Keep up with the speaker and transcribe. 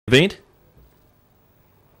event.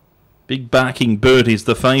 Big Barking Bird is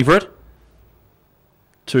the favourite.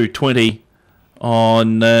 220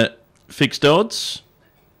 on fixed odds.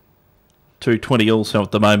 220 also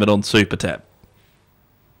at the moment on Super Tap.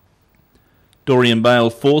 Dorian Bale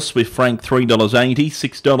 4, Swift Frank $3.80,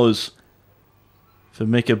 $6 for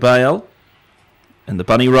Mecca Bale. And the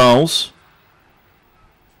bunny rolls.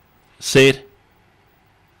 Set.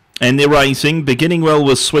 And they're racing, beginning well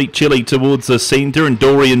with Sweet Chili towards the centre, and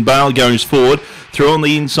Dorian Bale goes forward. Through on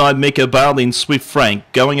the inside, Mecca Bale, then Swift Frank.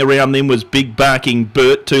 Going around them was Big Barking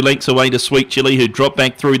Bert, 2 lengths away to Sweet Chili, who dropped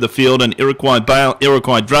back through the field, and Iroquois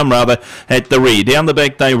Drum at the rear. Down the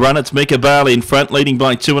back they run, it's Mecca Bale in front, leading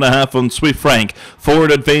by 2.5 on Swift Frank.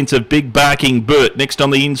 Forward advance of Big Barking Bert. Next on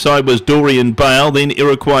the inside was Dorian Bale, then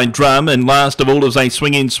Iroquois Drum, and last of all as they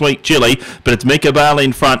swing in Sweet Chili. But it's Mecca Bale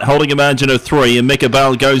in front, holding a margin of 3, and Mecca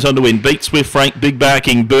Bale goes on to win. Beat Swift Frank, Big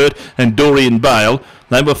Barking Bert, and Dorian Bale.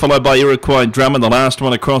 They were followed by Iroquois Drum, and the last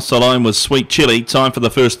one across the line was Sweet Chili. Time for the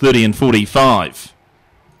first 30 and 45.